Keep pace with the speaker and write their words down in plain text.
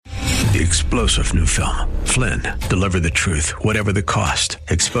The explosive new film, Flynn, deliver the truth, whatever the cost,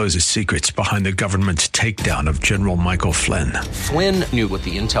 exposes secrets behind the government's takedown of General Michael Flynn. Flynn knew what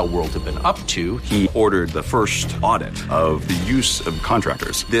the intel world had been up to. He ordered the first audit of the use of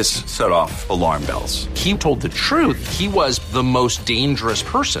contractors. This set off alarm bells. He told the truth. He was the most dangerous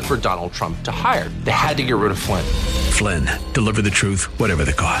person for Donald Trump to hire. They had to get rid of Flynn. Flynn, deliver the truth, whatever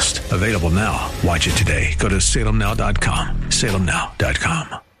the cost. Available now. Watch it today. Go to salemnow.com.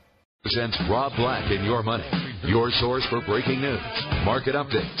 salemnow.com. Presents Rob Black in Your Money, your source for breaking news, market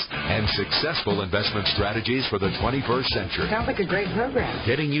updates, and successful investment strategies for the 21st century. Sounds like a great program.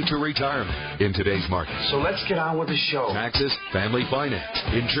 Getting you to retirement in today's market. So let's get on with the show. Taxes, family finance,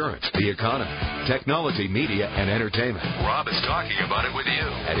 insurance, the economy, technology, media, and entertainment. Rob is talking about it with you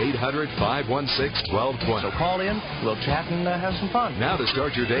at 800-516-1220. So call in, we'll chat and have some fun. Now to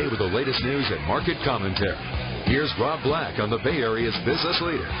start your day with the latest news and market commentary. Here's Rob Black on the Bay Area's business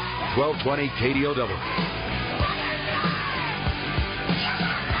leader, 1220 KDOW.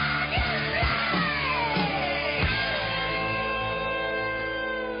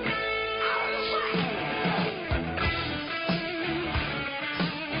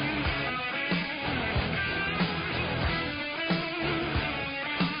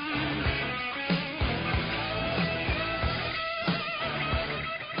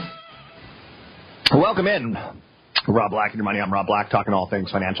 Welcome in. Rob Black and Your Money. I'm Rob Black, talking all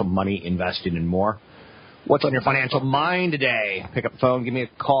things financial, money, investing, and more. What's on your financial mind today? Pick up the phone, give me a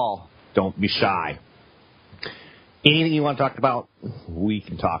call. Don't be shy. Anything you want to talk about, we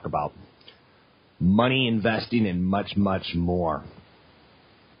can talk about. Money, investing, and much, much more.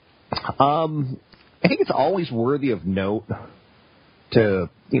 I think it's always worthy of note to,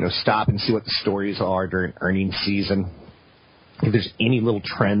 stop and see what the stories are during earnings season. If there's any little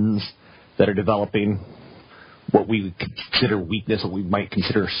trends that are developing, what we would consider weakness, what we might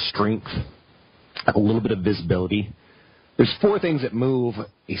consider strength, like a little bit of visibility. There's four things that move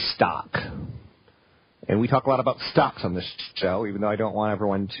a stock. And we talk a lot about stocks on this show, even though I don't want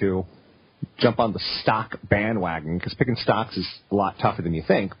everyone to jump on the stock bandwagon, because picking stocks is a lot tougher than you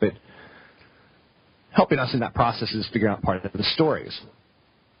think. But helping us in that process is figuring out part of the stories.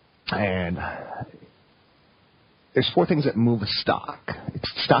 And there's four things that move a stock.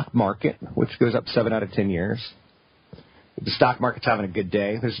 It's the stock market, which goes up 7 out of 10 years. If the stock market's having a good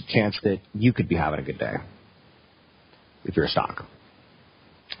day, there's a chance that you could be having a good day if you're a stock.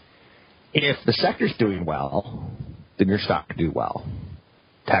 If the sector's doing well, then your stock could do well.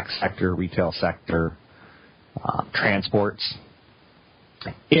 Tech sector, retail sector, transports.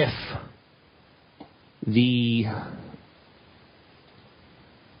 If the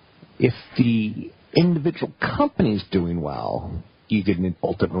individual company's doing well, you could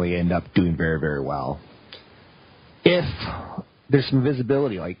ultimately end up doing very, very well. If there's some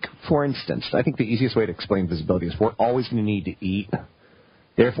visibility, like, for instance, I think the easiest way to explain visibility is we're always going to need to eat.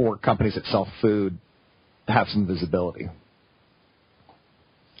 Therefore, companies that sell food have some visibility.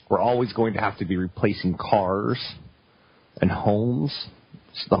 We're always going to have to be replacing cars and homes.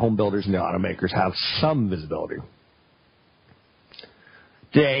 So the home builders and the automakers have some visibility.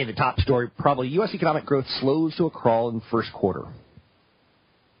 Today, the top story, probably U.S. economic growth slows to a crawl in the first quarter.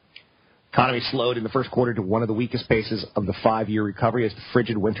 Economy slowed in the first quarter to one of the weakest paces of the 5-year recovery as the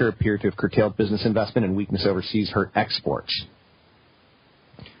frigid winter appeared to have curtailed business investment and weakness overseas hurt exports.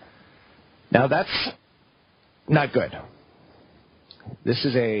 Now, that's not good. This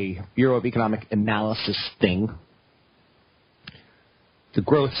is a Bureau of Economic Analysis thing. The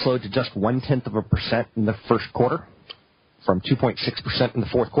growth slowed to just 0.1% in the first quarter, from 2.6% in the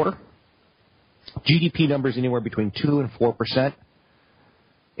fourth quarter. GDP numbers anywhere between 2 and 4%.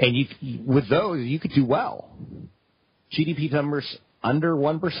 And with those, you could do well. GDP numbers under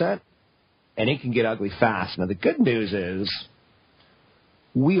 1%, and it can get ugly fast. Now, the good news is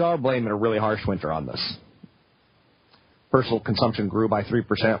we are blaming a really harsh winter on this. Personal consumption grew by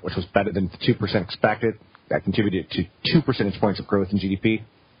 3%, which was better than the 2% expected. That contributed to 2 percentage points of growth in GDP.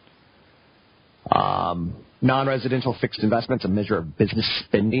 Non-residential fixed investments, a measure of business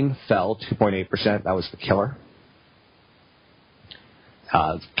spending, fell 2.8%. That was the killer.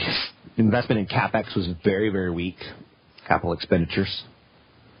 Investment in CapEx was very, very weak, capital expenditures.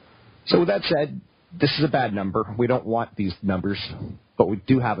 So with that said, this is a bad number. We don't want these numbers, but we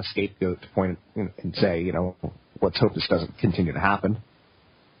do have a scapegoat to point and say, let's hope this doesn't continue to happen.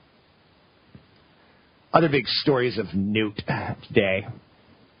 Other big stories of note today.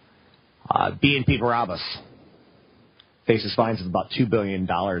 BNP Paribas faces fines of about $2 billion,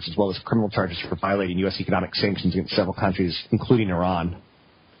 as well as criminal charges for violating U.S. economic sanctions against several countries, including Iran.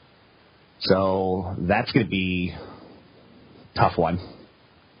 So that's going to be a tough one.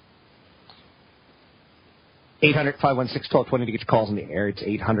 800-516-1220 to get your calls on the air. It's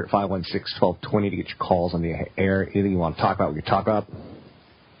 800-516-1220 to get your calls on the air. Anything you want to talk about, we can talk about.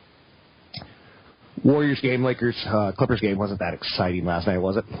 Warriors game, Lakers, Clippers game wasn't that exciting last night,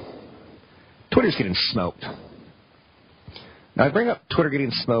 was it? Twitter's getting smoked. Now, I bring up Twitter getting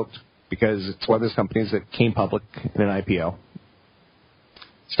smoked because it's one of those companies that came public in an IPO.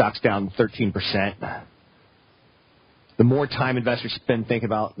 Stock's down 13%. The more time investors spend thinking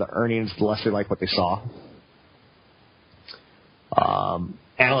about the earnings, the less they like what they saw.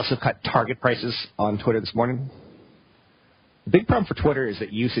 Analysts have cut target prices on Twitter this morning. The big problem for Twitter is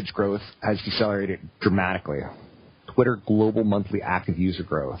that usage growth has decelerated dramatically. Twitter global monthly active user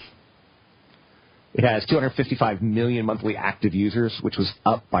growth. It has 255 million monthly active users, which was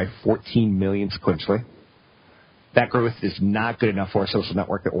up by 14 million sequentially. That growth is not good enough for a social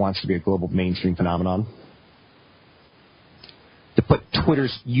network that wants to be a global mainstream phenomenon. To put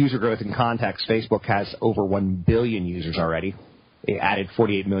Twitter's user growth in context, Facebook has over 1 billion users already. They added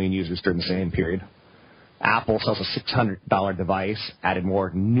 48 million users during the same period. Apple sells a $600 device, added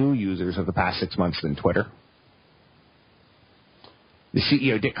more new users over the past 6 months than Twitter. The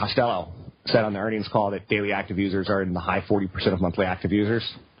CEO, Dick Costello, said on the earnings call that daily active users are in the high 40% of monthly active users,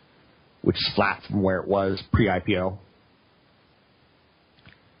 which is flat from where it was pre-IPO.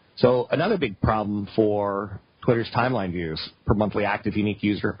 So another big problem for Twitter's timeline views per monthly active unique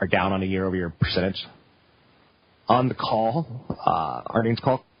user are down on a year-over-year percentage. On the call, earnings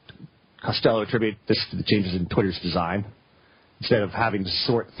call, Costello attributed this to the changes in Twitter's design. Instead of having to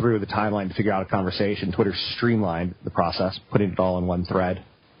sort through the timeline to figure out a conversation, Twitter streamlined the process, putting it all in one thread.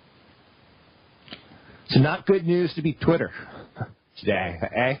 So not good news to be Twitter today,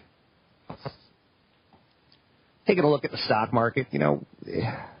 eh? Taking a look at the stock market,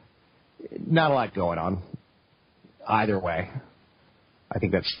 not a lot going on either way. I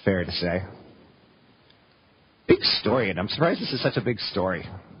think that's fair to say. Big story, and I'm surprised this is such a big story.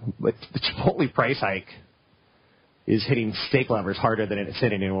 But the Chipotle price hike is hitting steak lovers harder than it's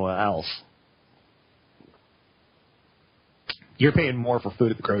hitting anyone else. You're paying more for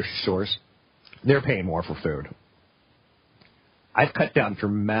food at the grocery stores. They're paying more for food. I've cut down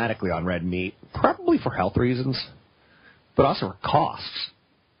dramatically on red meat, probably for health reasons, but also for costs.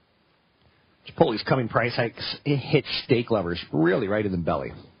 Chipotle's coming price hikes hit steak lovers really right in the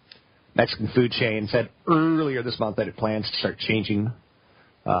belly. Mexican food chain said earlier this month that it plans to start changing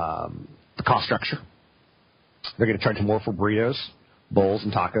the cost structure. They're going to charge more for burritos, bowls,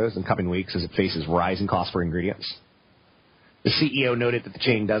 and tacos in coming weeks as it faces rising costs for ingredients. The CEO noted that the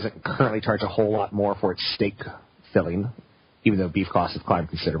chain doesn't currently charge a whole lot more for its steak filling, even though beef costs have climbed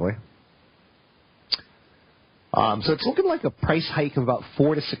considerably. So it's looking like a price hike of about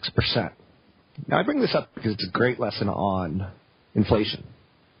 4 to 6%. Now, I bring this up because it's a great lesson on inflation.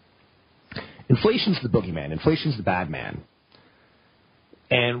 Inflation's the boogeyman. Inflation's the bad man.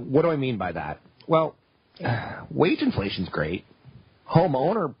 And what do I mean by that? Well, wage inflation's great.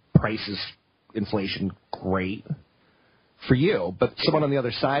 Homeowner prices inflation, great for you. But someone on the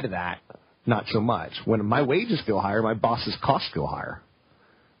other side of that, not so much. When my wages go higher, my boss's costs go higher.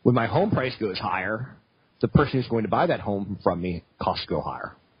 When my home price goes higher, the person who's going to buy that home from me, costs go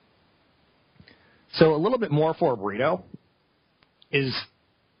higher. So a little bit more for a burrito is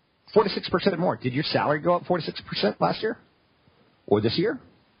 4 to 6% more. Did your salary go up 4 to 6% last year? Or this year?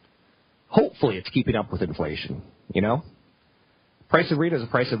 Hopefully it's keeping up with inflation, Price of burrito is the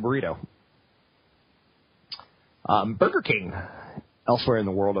price of burrito. Burger King, elsewhere in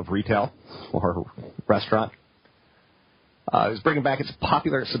the world of retail or restaurant, is bringing back its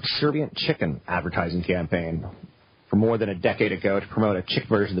popular subservient chicken advertising campaign from more than a decade ago to promote a chicken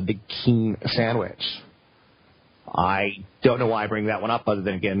version of the Big King sandwich. I don't know why I bring that one up other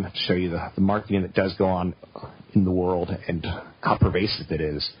than, again, to show you the marketing that does go on in the world and how pervasive it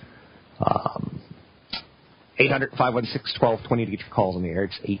is. 800-516-1220 to get your calls on the air.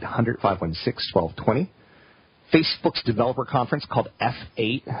 It's 800-516-1220. Facebook's developer conference called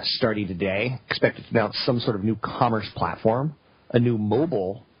F8 starting today. Expected to announce some sort of new commerce platform, a new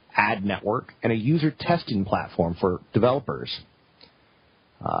mobile ad network, and a user testing platform for developers.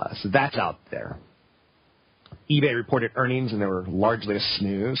 So that's out there. eBay reported earnings, and they were largely a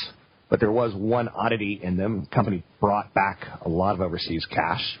snooze, but there was one oddity in them. The company brought back a lot of overseas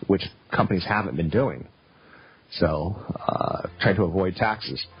cash, which companies haven't been doing. So trying to avoid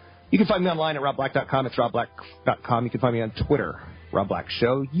taxes. You can find me online at robblack.com. It's robblack.com. You can find me on Twitter, Rob Black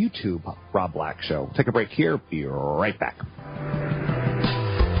Show, YouTube, Rob Black Show. Take a break here. Be right back.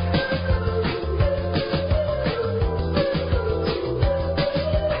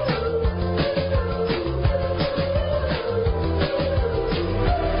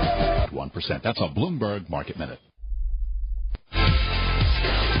 0.5%. That's a Bloomberg Market Minute.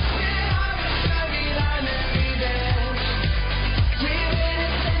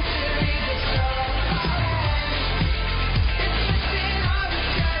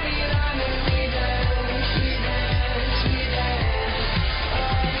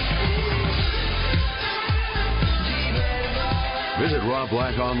 Visit Rob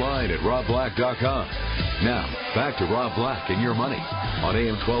Black online at robblack.com. Now, back to Rob Black and Your Money on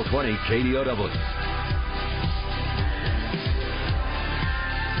AM 1220 KDOW.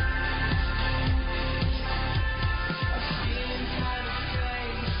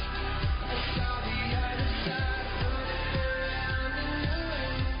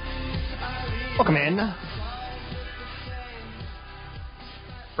 Welcome in.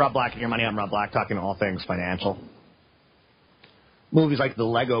 Rob Black and Your Money. I'm Rob Black, talking all things financial. Movies like the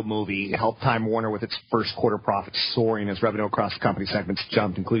Lego Movie helped Time Warner with its first quarter profits soaring as revenue across the company segments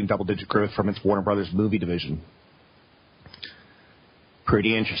jumped, including double-digit growth from its Warner Brothers movie division.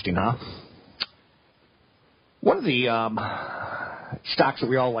 Pretty interesting, huh? One of the stocks that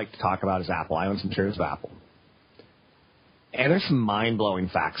we all like to talk about is Apple. I own some shares of Apple. And there's some mind-blowing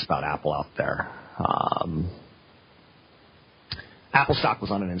facts about Apple out there. Apple stock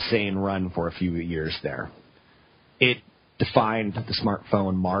was on an insane run for a few years there. It defined the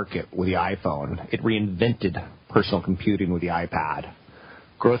smartphone market with the iPhone. It reinvented personal computing with the iPad.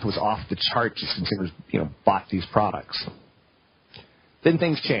 Growth was off the charts as consumers, bought these products. Then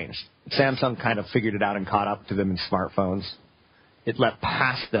things changed. Samsung kind of figured it out and caught up to them in smartphones. It leapt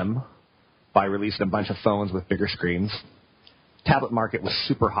past them by releasing a bunch of phones with bigger screens. Tablet market was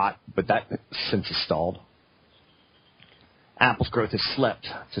super hot, but that since has stalled. Apple's growth has slipped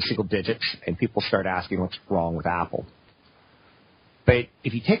to single digits, and people start asking what's wrong with Apple. But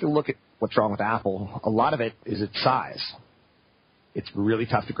if you take a look at what's wrong with Apple, a lot of it is its size. It's really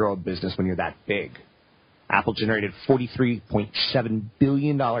tough to grow a business when you're that big. Apple generated $43.7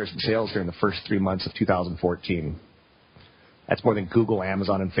 billion in sales during the first 3 months of 2014. That's more than Google,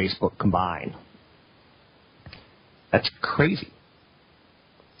 Amazon, and Facebook combined. That's crazy.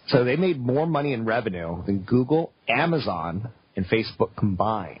 So they made more money in revenue than Google, Amazon, and Facebook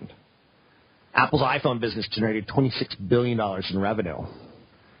combined. Apple's iPhone business generated $26 billion in revenue.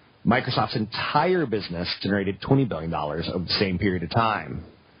 Microsoft's entire business generated $20 billion over the same period of time.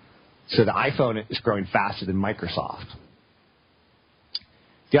 So the iPhone is growing faster than Microsoft.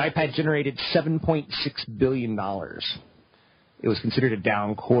 The iPad generated $7.6 billion. It was considered a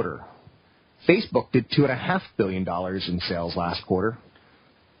down quarter. Facebook did $2.5 billion in sales last quarter.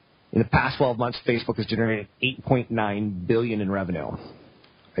 In the past 12 months, Facebook has generated $8.9 billion in revenue.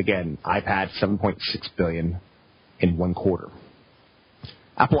 Again, iPad, $7.6 billion in 1 quarter.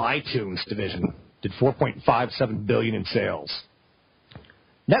 Apple iTunes division did $4.57 billion in sales.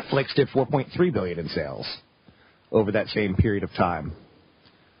 Netflix did $4.3 billion in sales over that same period of time.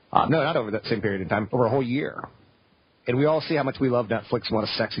 No, not over that same period of time, over a whole year. And we all see how much we love Netflix and what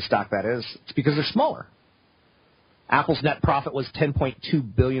a sexy stock that is. It's because they're smaller. Apple's net profit was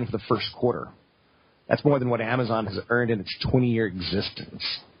 $10.2 billion for the first quarter. That's more than what Amazon has earned in its 20-year existence.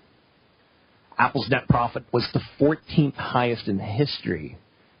 Apple's net profit was the 14th highest in history.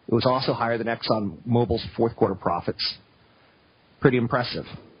 It was also higher than ExxonMobil's fourth quarter profits. Pretty impressive.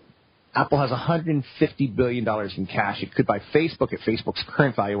 Apple has $150 billion in cash. It could buy Facebook at Facebook's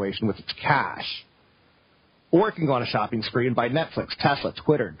current valuation with its cash. Or it can go on a shopping spree and buy Netflix, Tesla,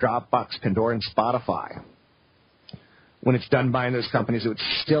 Twitter, Dropbox, Pandora, and Spotify. When it's done buying those companies, it would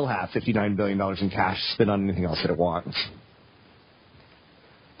still have $59 billion in cash to spend on anything else that it wants.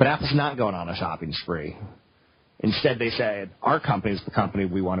 But Apple's not going on a shopping spree. Instead, they said, our company is the company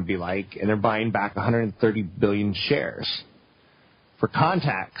we want to be like, and they're buying back 130 billion shares. For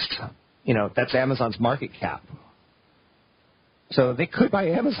context, that's Amazon's market cap. So they could buy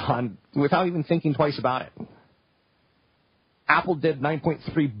Amazon without even thinking twice about it. Apple did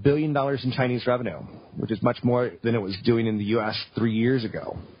 $9.3 billion in Chinese revenue, which is much more than it was doing in the U.S. 3 years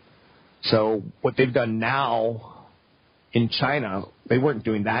ago. So what they've done now in China, they weren't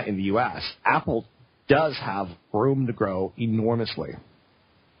doing that in the U.S. Apple does have room to grow enormously.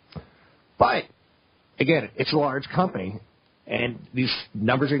 But, again, it's a large company, and these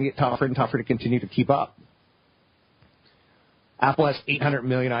numbers are going to get tougher and tougher to continue to keep up. Apple has 800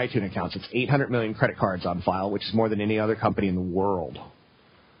 million iTunes accounts. It's 800 million credit cards on file, which is more than any other company in the world.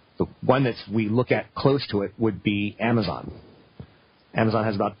 The one that we look at close to it would be Amazon. Amazon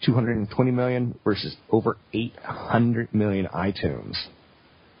has about 220 million versus over 800 million iTunes.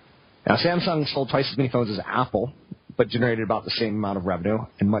 Now, Samsung sold twice as many phones as Apple, but generated about the same amount of revenue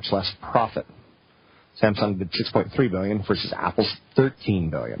and much less profit. Samsung did $6.3 billion versus Apple's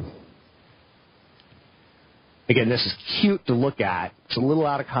 $13 billion. Again, this is cute to look at. It's a little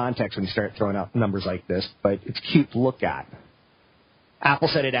out of context when you start throwing out numbers like this, but it's cute to look at. Apple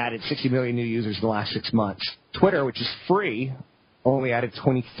said it added 60 million new users in the last 6 months. Twitter, which is free, only added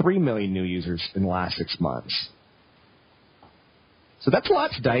 23 million new users in the last 6 months. So that's a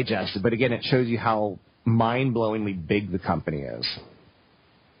lot to digest, but again, it shows you how mind-blowingly big the company is.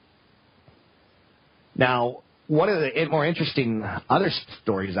 Now, one of the more interesting other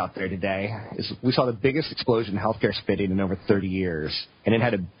stories out there today is we saw the biggest explosion in healthcare spending in over 30 years, and it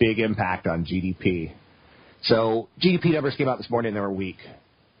had a big impact on GDP. So GDP numbers came out this morning, and they were weak.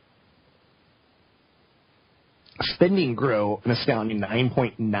 Spending grew an astounding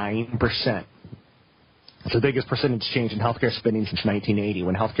 9.9%. It's the biggest percentage change in healthcare spending since 1980,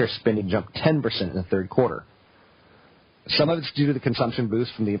 when healthcare spending jumped 10% in the third quarter. Some of it's due to the consumption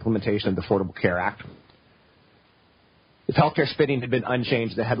boost from the implementation of the Affordable Care Act. If healthcare spending had been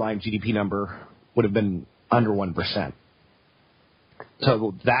unchanged, the headline GDP number would have been under 1%.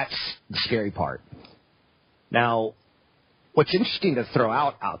 So that's the scary part. Now, what's interesting to throw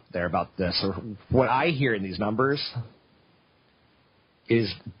out there about this, or what I hear in these numbers,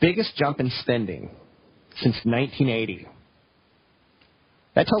 is biggest jump in spending since 1980.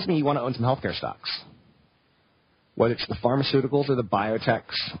 That tells me you want to own some healthcare stocks. Whether it's the pharmaceuticals or the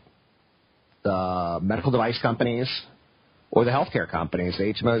biotechs, the medical device companies, or the healthcare companies, the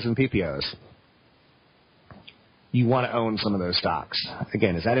HMOs and PPOs. You want to own some of those stocks.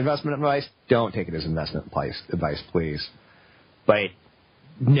 Again, is that investment advice? Don't take it as investment advice, please. But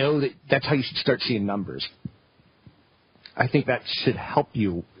know that that's how you should start seeing numbers. I think that should help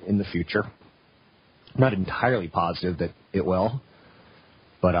you in the future. I'm not entirely positive that it will,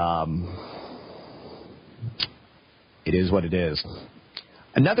 but it is what it is.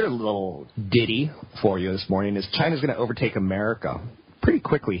 Another little ditty for you this morning is China's going to overtake America pretty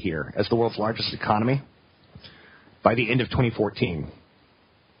quickly here as the world's largest economy by the end of 2014.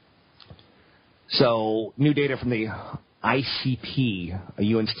 So, new data from the ICP, a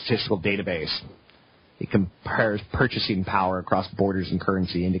UN statistical database. It compares purchasing power across borders and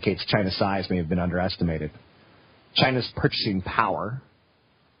currency, indicates China's size may have been underestimated. China's purchasing power,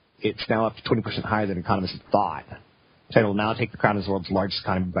 it's now up to 20% higher than economists had thought. China will now take the crown as the world's largest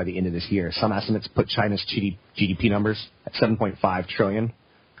economy by the end of this year. Some estimates put China's GDP numbers at $7.5 trillion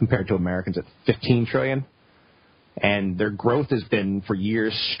compared to Americans at $15 trillion. And their growth has been, for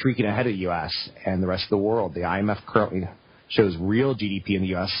years, streaking ahead of the U.S. and the rest of the world. The IMF currently shows real GDP in the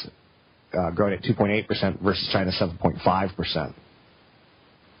U.S. Growing at 2.8% versus China's 7.5%.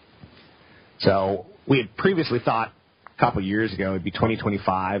 So we had previously thought a couple years ago it would be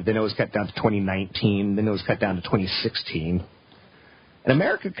 2025, then it was cut down to 2019, then it was cut down to 2016. And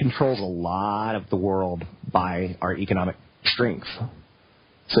America controls a lot of the world by our economic strength.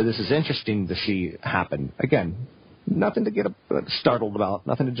 So this is interesting to see happen. Again, nothing to get startled about,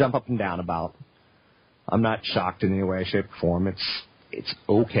 nothing to jump up and down about. I'm not shocked in any way, shape, or form. It's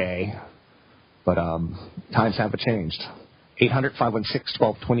okay. But times have changed.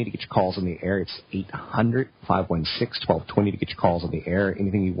 800-516-1220 to get your calls on the air. It's 800-516-1220 to get your calls on the air.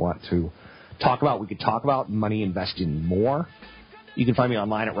 Anything you want to talk about, we could talk about. Money investing more. You can find me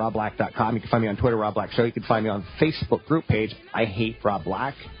online at robblack.com. You can find me on Twitter, Rob Black Show. You can find me on Facebook group page, I Hate Rob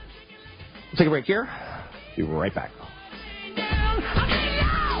Black. We'll take a break here. Be right back.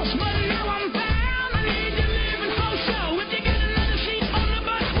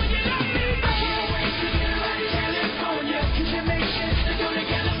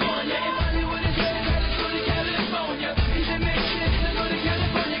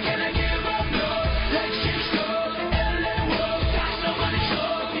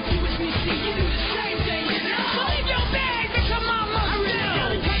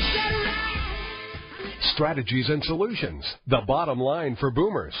 Strategies and Solutions, the bottom line for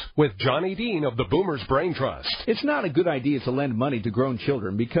boomers, with Johnny Dean of the Boomers Brain Trust. It's not a good idea to lend money to grown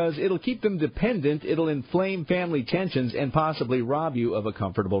children because it'll keep them dependent, it'll inflame family tensions, and possibly rob you of a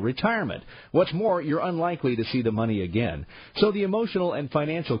comfortable retirement. What's more, you're unlikely to see the money again. So the emotional and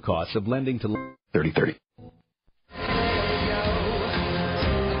financial costs of lending to 30-30.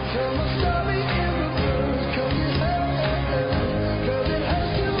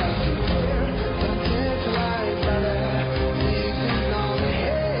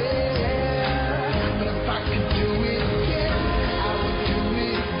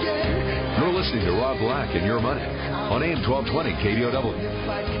 Listening to Rob Black and Your Money on AM 1220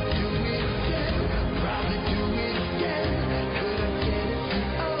 KDOW.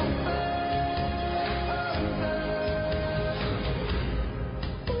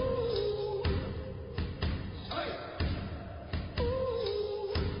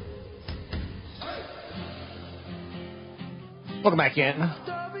 Welcome back in.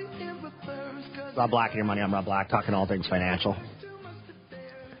 Rob Black and Your Money. I'm Rob Black, talking all things financial.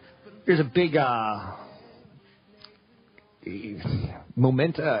 There's a big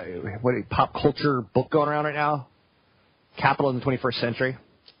pop culture book going around right now, Capital in the 21st Century.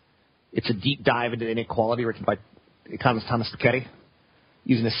 It's a deep dive into inequality written by economist Thomas Piketty,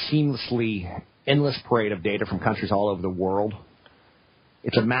 using a seamlessly endless parade of data from countries all over the world.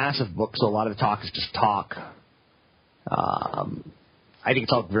 It's a massive book, so a lot of the talk is just talk. I think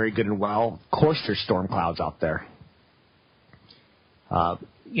it's all very good and well. Of course, there's storm clouds out there.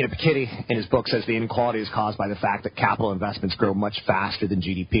 Piketty in his book says the inequality is caused by the fact that capital investments grow much faster than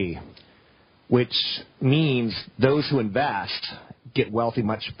GDP, which means those who invest get wealthy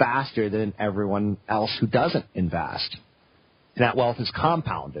much faster than everyone else who doesn't invest. And that wealth is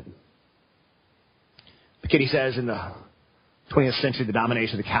compounded. Piketty says in the 20th century, the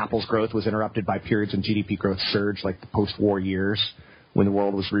domination of the capital's growth was interrupted by periods when GDP growth surged, like the post-war years when the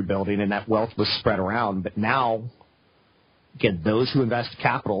world was rebuilding, and that wealth was spread around. But now, again, those who invest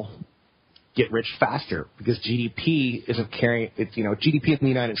capital get rich faster because GDP isn't carrying it. GDP in the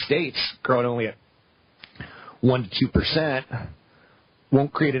United States growing only at 1 to 2%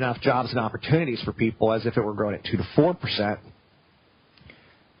 won't create enough jobs and opportunities for people as if it were growing at 2 to 4%.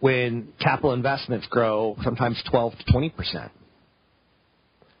 When capital investments grow sometimes 12 to 20%.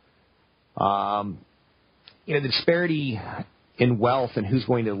 The disparity in wealth and who's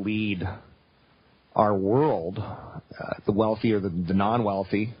going to lead our world, the wealthy or the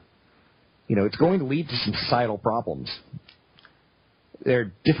non-wealthy, it's going to lead to some societal problems.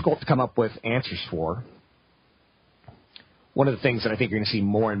 They're difficult to come up with answers for. One of the things that I think you're going to see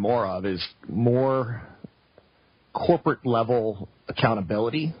more and more of is more corporate level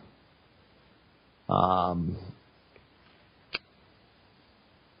accountability.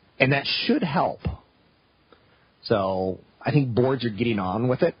 And that should help. So I think boards are getting on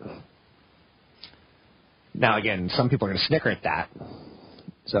with it. Now, again, some people are going to snicker at that.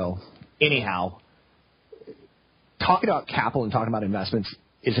 So anyhow, talking about capital and talking about investments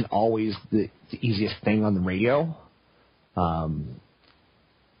isn't always the easiest thing on the radio. The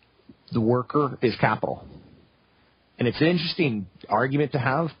worker is capital. And it's an interesting argument to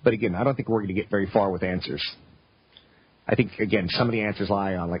have, but again, I don't think we're going to get very far with answers. I think, again, some of the answers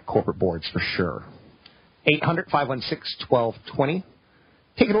lie on, corporate boards for sure. 800-516-1220.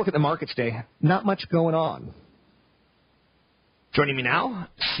 Taking a look at the markets today. Not much going on. Joining me now,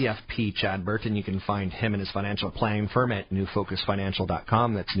 CFP Chad Burton. You can find him and his financial planning firm at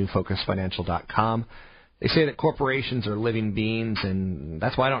newfocusfinancial.com. That's newfocusfinancial.com. They say that corporations are living beings, and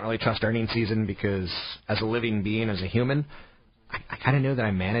that's why I don't really trust earnings season, because as a living being, as a human, I kind of know that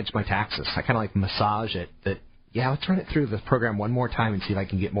I manage my taxes. I kind of massage it that, let's run it through the program one more time and see if I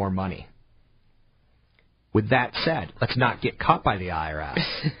can get more money. With that said, let's not get caught by the IRS.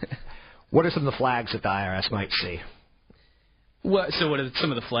 What are some of the flags that the IRS might see? So what are some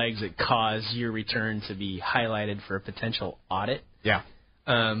of the flags that cause your return to be highlighted for a potential audit? Yeah.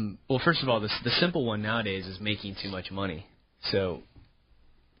 Well, first of all, the simple one nowadays is making too much money. So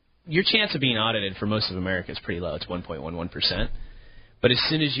your chance of being audited for most of America is pretty low. It's 1.11%. But as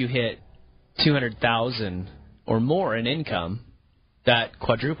soon as you hit $200,000 or more in income, that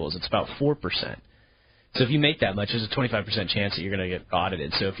quadruples. It's about 4%. So if you make that much, there's a 25% chance that you're going to get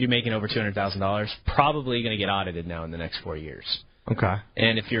audited. So if you're making over $200,000, probably going to get audited now in the next 4 years. Okay.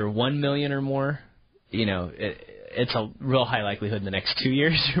 And if you're $1 million or more, it's a real high likelihood in the next 2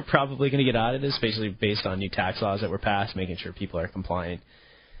 years you're probably going to get audited, especially based on new tax laws that were passed, making sure people are compliant.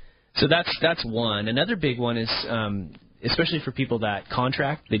 So that's one. Another big one is, especially for people that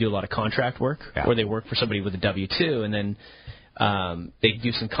contract, they do a lot of contract work, or they work for somebody with a W-2, and then they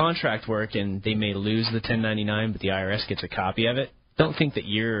do some contract work, and they may lose the 1099, but the IRS gets a copy of it. Don't think that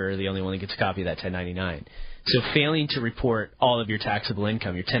you're the only one that gets a copy of that 1099. So failing to report all of your taxable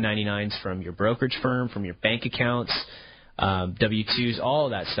income, your 1099s from your brokerage firm, from your bank accounts, W-2s, all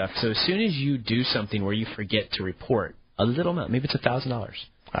of that stuff. So as soon as you do something where you forget to report a little amount, maybe it's $1,000,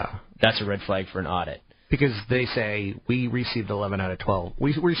 that's a red flag for an audit. Because they say, we received 11 out of 12.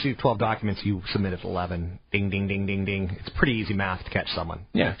 We received 12 documents, you submitted 11. Ding, ding, ding, ding, ding. It's pretty easy math to catch someone.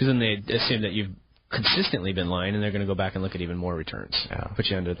 Yeah, because then they assume that you've consistently been lying, and they're going to go back and look at even more returns. Yeah. Put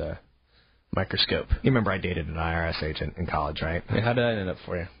you under the microscope. You remember I dated an IRS agent in college, right? Yeah, how did that end up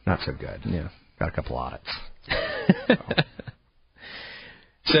for you? Not so good. Yeah. Got a couple audits.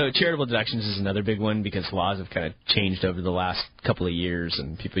 So charitable deductions is another big one because laws have kind of changed over the last couple of years,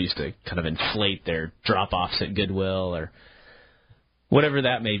 and people used to kind of inflate their drop-offs at Goodwill whatever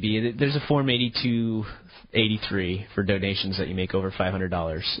that may be. There's a Form 8283 for donations that you make over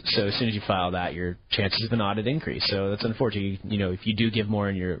 $500. So as soon as you file that, your chances of an audit increase. So that's unfortunate. If you do give more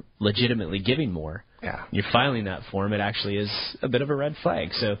and you're legitimately giving more, you're filing that form, it actually is a bit of a red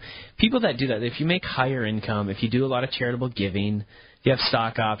flag. So people that do that, if you make higher income, if you do a lot of charitable giving, if you have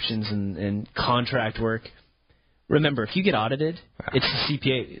stock options and contract work, remember, if you get audited, it's the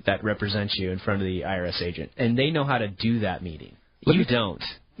CPA that represents you in front of the IRS agent, and they know how to do that meeting. You don't.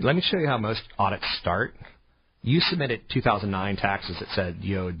 Let me show you how most audits start. You submitted 2009 taxes that said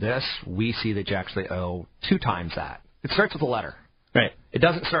you owed this. We see that you actually owe 2 times that. It starts with a letter. Right. It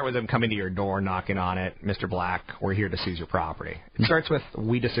doesn't start with them coming to your door, knocking on it, Mr. Black, we're here to seize your property. It starts with,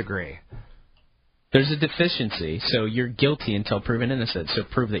 we disagree. There's a deficiency, so you're guilty until proven innocent, so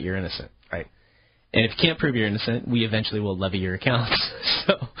prove that you're innocent. Right. And if you can't prove you're innocent, we eventually will levy your accounts.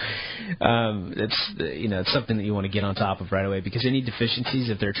 So it's something that you want to get on top of right away, because any deficiencies,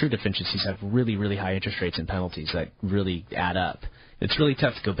 if they're true deficiencies, have really, really high interest rates and penalties that really add up. It's really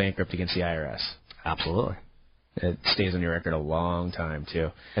tough to go bankrupt against the IRS. Absolutely. It stays on your record a long time,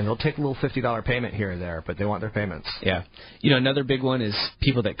 too. And they'll take a little $50 payment here or there, but they want their payments. Yeah. Another big one is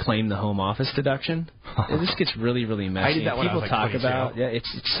people that claim the home office deduction. This gets really, really messy. I did that when people I was talk 22. about,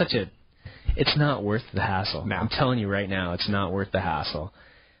 it's such a... It's not worth the hassle. No. I'm telling you right now, it's not worth the hassle.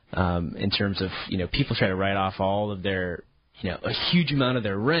 In terms of, people try to write off all of their, a huge amount of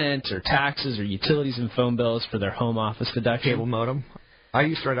their rent or taxes or utilities and phone bills for their home office deduction. Cable modem. I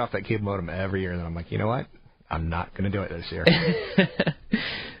used to write off that cable modem every year, and then I'm like, you know what? I'm not going to do it this year.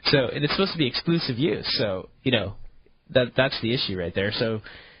 So, and it's supposed to be exclusive use. So, that's the issue right there. So,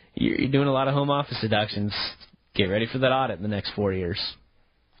 you're doing a lot of home office deductions. Get ready for that audit in the next 4 years.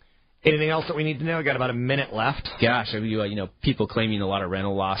 Anything else that we need to know? Got about a minute left. Gosh, people claiming a lot of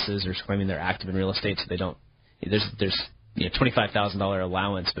rental losses or claiming they're active in real estate, so they don't. There's $25,000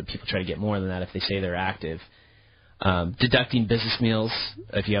 allowance, but people try to get more than that if they say they're active. Deducting business meals,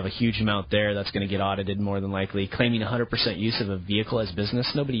 if you have a huge amount there, that's going to get audited more than likely. Claiming 100% use of a vehicle as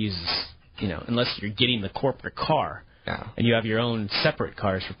business, nobody uses, unless you're getting the corporate car. Yeah. And you have your own separate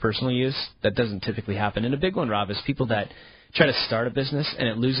cars for personal use. That doesn't typically happen. And a big one, Rob, is people that try to start a business and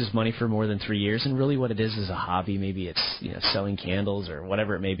it loses money for more than 3 years, and really what it is a hobby. Maybe it's selling candles or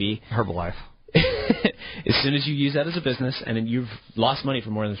whatever it may be. Herbalife. As soon as you use that as a business and then you've lost money for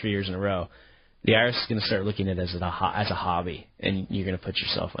more than 3 years in a row, the IRS is going to start looking at it as a hobby, and you're going to put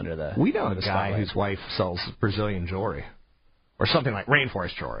yourself under the. We know a guy spotlight. whose wife sells Brazilian jewelry, or something like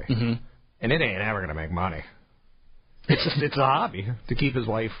rainforest jewelry, and it ain't ever going to make money. It's a hobby to keep his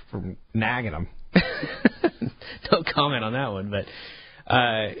wife from nagging him. No comment on that one, but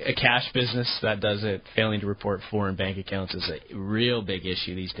a cash business that does it, failing to report foreign bank accounts is a real big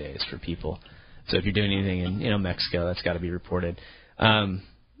issue these days for people. So if you're doing anything in Mexico, that's got to be reported.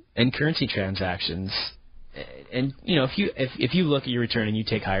 And currency transactions, and if you look at your return and you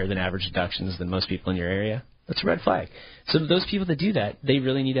take higher than average deductions than most people in your area, that's a red flag. So those people that do that, they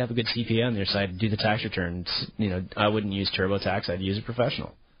really need to have a good CPA on their side to do the tax returns. I wouldn't use TurboTax. I'd use a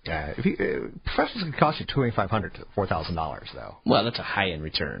professional. Yeah, professionals can cost you $2,500 to $4,000 though. Well, that's a high-end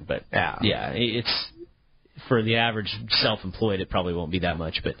return, but it's for the average self-employed, it probably won't be that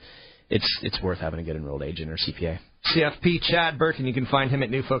much, but it's worth having a good enrolled agent or CPA. CFP Chad Burton, you can find him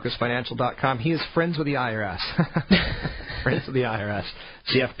at newfocusfinancial.com. He is friends with the IRS. Friends with the IRS.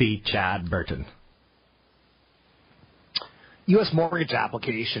 CFP Chad Burton. U.S. mortgage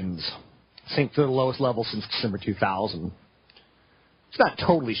applications sink to the lowest level since December 2000. It's not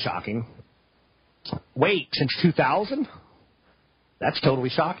totally shocking. Wait, since 2000? That's totally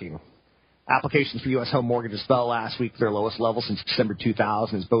shocking. Applications for U.S. home mortgages fell last week to their lowest level since December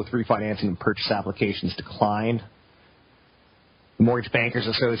 2000 as both refinancing and purchase applications declined. The Mortgage Bankers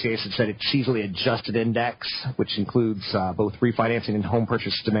Association said its seasonally adjusted index, which includes both refinancing and home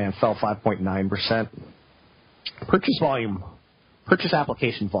purchase demand, fell 5.9%. Purchase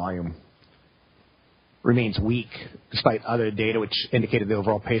application volume remains weak, despite other data which indicated the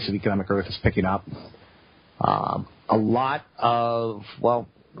overall pace of economic growth is picking up. A lot of,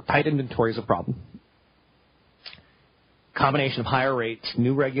 tight inventory is a problem. Combination of higher rates,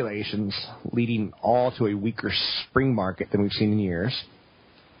 new regulations, leading all to a weaker spring market than we've seen in years.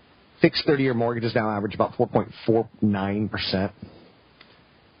 Fixed 30-year mortgages now average about 4.49%,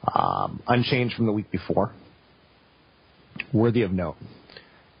 unchanged from the week before. Worthy of note.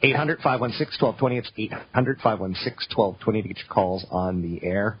 800-516-1220. It's 800-516-1220 to get your calls on the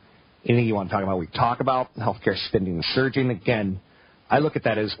air. Anything you want to talk about, we talk about. Healthcare spending is surging. Again, I look at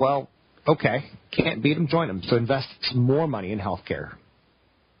that as, okay, can't beat them, join them. So invest some more money in healthcare.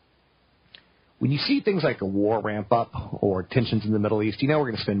 when you see things like a war ramp up or tensions in the Middle East, you know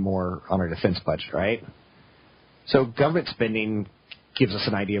we're going to spend more on our defense budget, right? So government spending gives us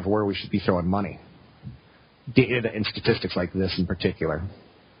an idea of where we should be throwing money. Data and statistics like this in particular.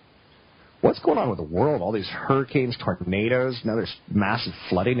 What's going on with the world? All these hurricanes, tornadoes. Now there's massive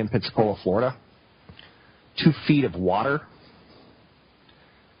flooding in Pensacola, Florida. 2 feet of water.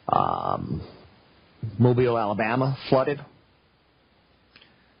 Mobile, Alabama, flooded.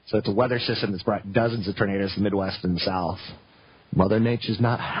 So it's a weather system that's brought dozens of tornadoes in the Midwest and the South. Mother Nature's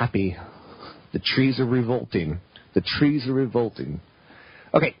not happy. The trees are revolting. The trees are revolting.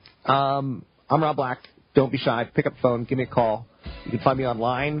 Okay, I'm Rob Black. Don't be shy. Pick up the phone. Give me a call. You can find me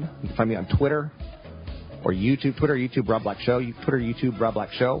online. You can find me on Twitter or YouTube. Twitter, YouTube, Rob Black Show. Twitter, YouTube, Rob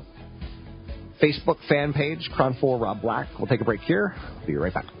Black Show. Facebook fan page, Cron 4 Rob Black. We'll take a break here. Be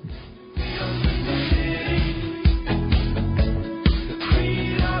right back.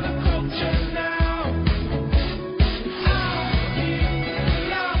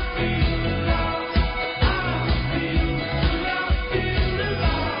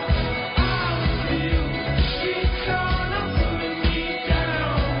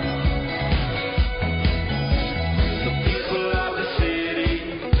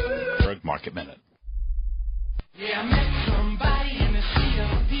 Market Minute. Yeah, I met somebody in the sea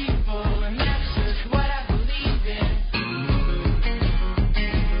of people, and that's just what I believe in.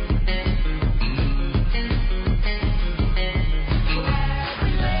 So as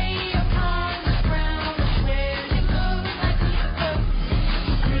we lay upon the ground, I swear you look like a boat.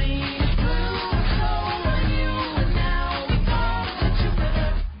 Green is blue, and so are you, and now we fall into the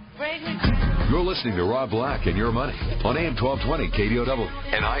break me down. You're listening to Rob Black and Your Money on AM 1220 KDOW,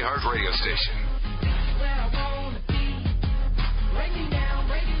 an iHeart radio station.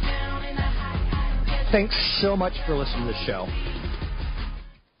 Thanks so much for listening to the show.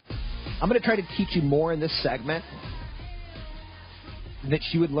 I'm going to try to teach you more in this segment that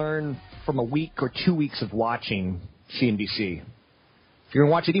you would learn from a week or 2 weeks of watching CNBC. If you're going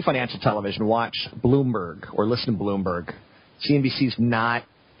to watch any financial television, watch Bloomberg or listen to Bloomberg. CNBC's not...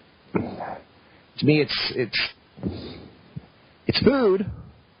 To me, it's food.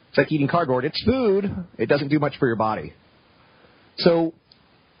 It's like eating cardboard. It's food. It doesn't do much for your body. So,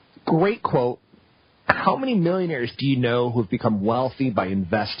 great quote. How many millionaires do you know who have become wealthy by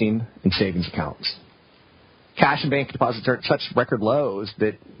investing in savings accounts? Cash and bank deposits are at such record lows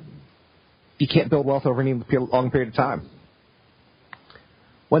that you can't build wealth over any long period of time.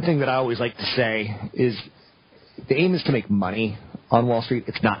 One thing that I always like to say is the aim is to make money on Wall Street.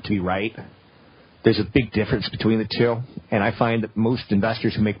 It's not to be right. There's a big difference between the two, and I find that most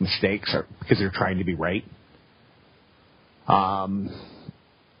investors who make mistakes are because they're trying to be right.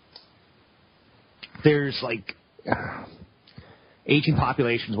 There's like aging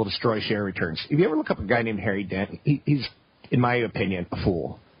populations will destroy share returns. If you ever look up a guy named Harry Dent, he's, in my opinion, a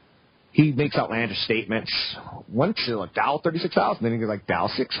fool. He makes outlandish statements. Once he's like Dow 36,000, then he's like Dow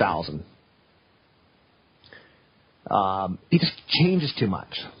 6,000. He just changes too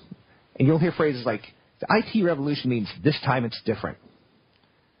much. And you'll hear phrases like, the IT revolution means this time it's different.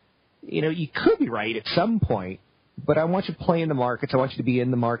 You know, you could be right at some point, but I want you to play in the markets. I want you to be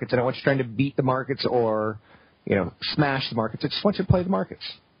in the markets. I don't want you trying to beat the markets or, you know, smash the markets. I just want you to play the markets.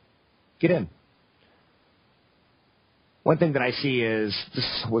 Get in. One thing that I see is,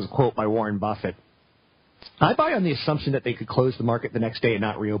 this was a quote by Warren Buffett. I buy on the assumption that they could close the market the next day and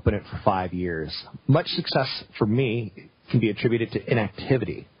not reopen it for 5 years. Much success for me can be attributed to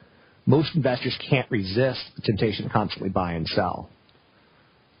inactivity. Most investors can't resist the temptation to constantly buy and sell.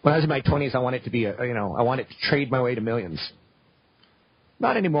 When I was in my 20s, I wanted to be I wanted to trade my way to millions.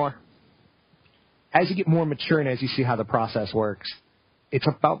 Not anymore. As you get more mature and as you see how the process works, it's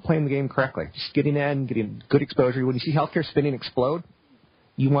about playing the game correctly. Just getting in, getting good exposure. When you see healthcare spending explode,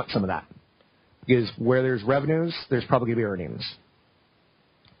 you want some of that. Because where there's revenues, there's probably going to be earnings.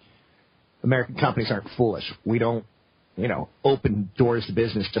 American companies aren't foolish. We don't, open doors to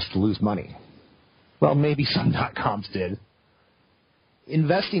business just to lose money. Well, maybe some .coms did.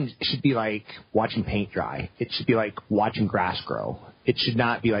 Investing should be like watching paint dry. It should be like watching grass grow. It should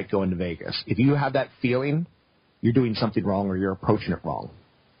not be like going to Vegas. If you have that feeling, you're doing something wrong or you're approaching it wrong.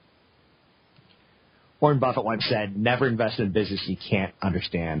 Warren Buffett once said, never invest in a business you can't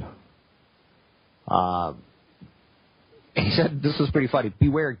understand. He said, this was pretty funny,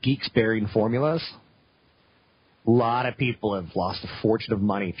 beware geeks bearing formulas. A lot of people have lost a fortune of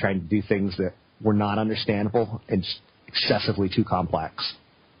money trying to do things that were not understandable and excessively too complex.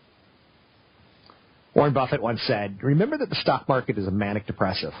 Warren Buffett once said, remember that the stock market is a manic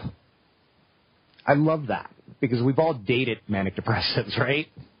depressive. I love that because we've all dated manic depressives, right?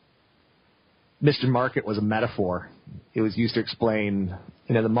 Mr. Market was a metaphor. It was used to explain,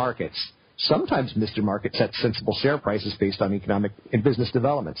 the markets. Sometimes Mr. Market sets sensible share prices based on economic and business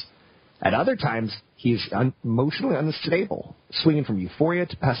developments. At other times, he's emotionally unstable, swinging from euphoria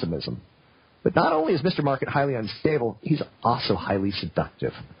to pessimism. But not only is Mr. Market highly unstable, he's also highly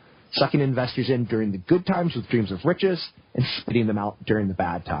seductive, sucking investors in during the good times with dreams of riches and spitting them out during the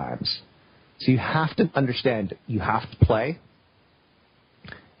bad times. So you have to understand, you have to play,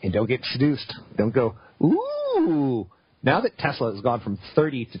 and don't get seduced. Don't go, ooh, now that Tesla has gone from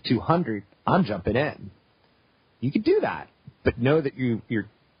 30 to 200, I'm jumping in. You can do that, but know that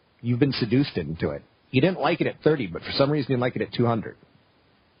you've been seduced into it. You didn't like it at 30, but for some reason you like it at 200.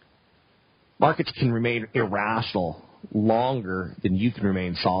 Markets can remain irrational longer than you can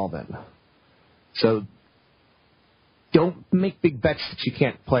remain solvent. So don't make big bets that you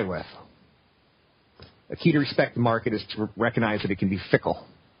can't play with. A key to respect the market is to recognize that it can be fickle.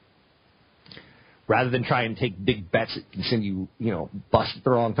 Rather than try and take big bets that can send you, bust at the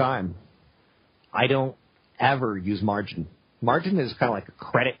wrong time. I don't ever use margin. Margin is kind of like a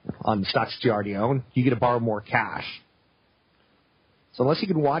credit on the stocks that you already own. You get to borrow more cash. So unless you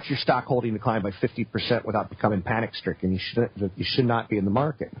can watch your stock holding decline by 50% without becoming panic-stricken, you should not be in the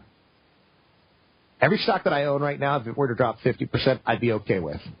market. Every stock that I own right now, if it were to drop 50%, I'd be okay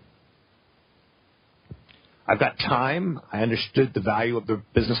with. I've got time. I understood the value of the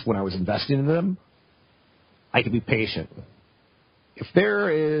business when I was investing in them. I can be patient. If there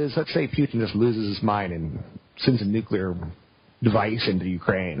is, let's say Putin just loses his mind and sends a nuclear device into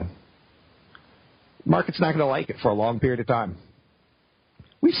Ukraine, the market's not going to like it for a long period of time.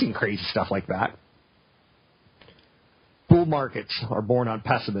 We've seen crazy stuff like that. Bull markets are born on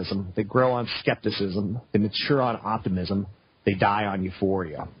pessimism. They grow on skepticism. They mature on optimism. They die on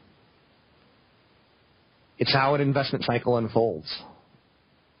euphoria. It's how an investment cycle unfolds.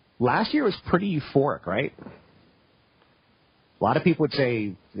 Last year was pretty euphoric, right? A lot of people would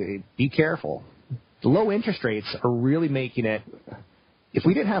say, be careful. The low interest rates are really making it. If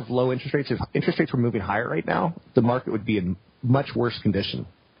we didn't have low interest rates, if interest rates were moving higher right now, the market would be in much worse condition.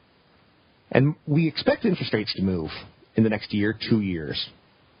 And we expect interest rates to move in the next year, 2 years.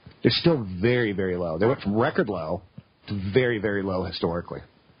 They're still very, very low. They went from record low to very, very low historically.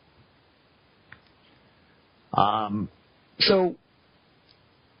 So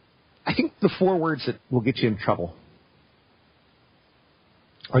I think the 4 words that will get you in trouble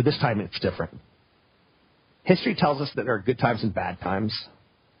are this time it's different. History tells us that there are good times and bad times,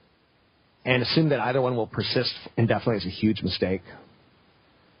 and assume that either one will persist indefinitely is a huge mistake.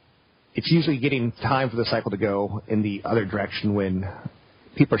 It's usually getting time for the cycle to go in the other direction when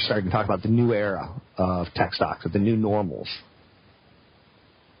people are starting to talk about the new era of tech stocks, or the new normals.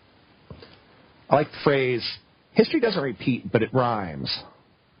 I like the phrase, history doesn't repeat, but it rhymes.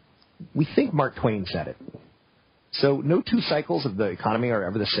 We think Mark Twain said it. So no 2 cycles of the economy are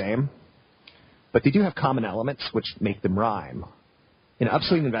ever the same, but they do have common elements which make them rhyme. In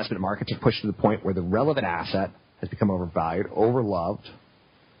upswing investment markets are pushed to the point where the relevant asset has become overvalued, overloved,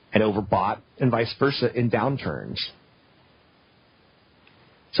 and overbought, and vice versa in downturns.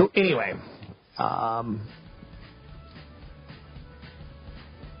 So anyway,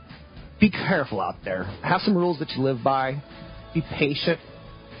 be careful out there. Have some rules that you live by. Be patient.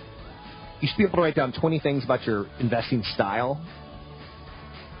 You should be able to write down 20 things about your investing style.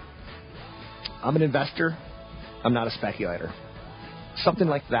 I'm an investor. I'm not a speculator. Something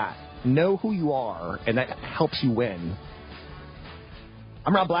like that. Know who you are, and that helps you win.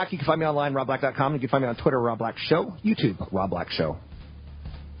 I'm Rob Black. You can find me online, robblack.com. You can find me on Twitter, Rob Black Show. YouTube, Rob Black Show.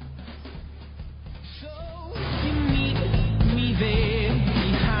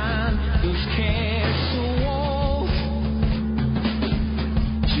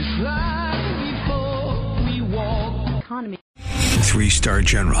 Economy. 3-star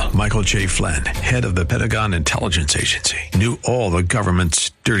General Michael J. Flynn, head of the Pentagon Intelligence Agency, knew all the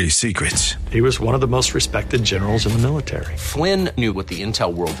government's dirty secrets. He was one of the most respected generals in the military. Flynn knew what the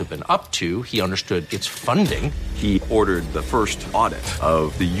intel world had been up to. He understood its funding. He ordered the first audit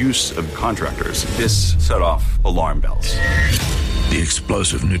of the use of contractors. This set off alarm bells. The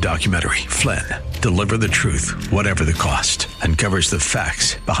explosive new documentary, Flynn, Deliver the Truth, Whatever the Cost, uncovers the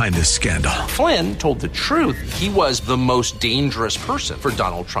facts behind this scandal. Flynn told the truth. He was the most dangerous person for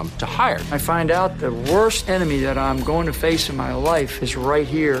Donald Trump to hire. I find out the worst enemy that I'm going to face in my life is right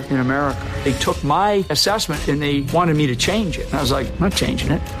here in America. They took my assessment and they wanted me to change it. And I was like, I'm not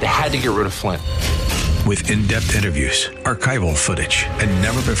changing it. They had to get rid of Flynn. With in-depth interviews, archival footage, and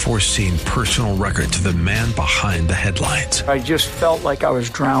never-before-seen personal records of the man behind the headlines. I just felt like I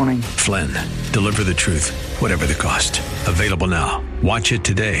was drowning. Flynn, Deliver the Truth, Whatever the Cost. Available now. Watch it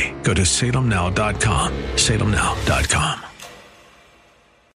today. Go to salemnow.com. salemnow.com.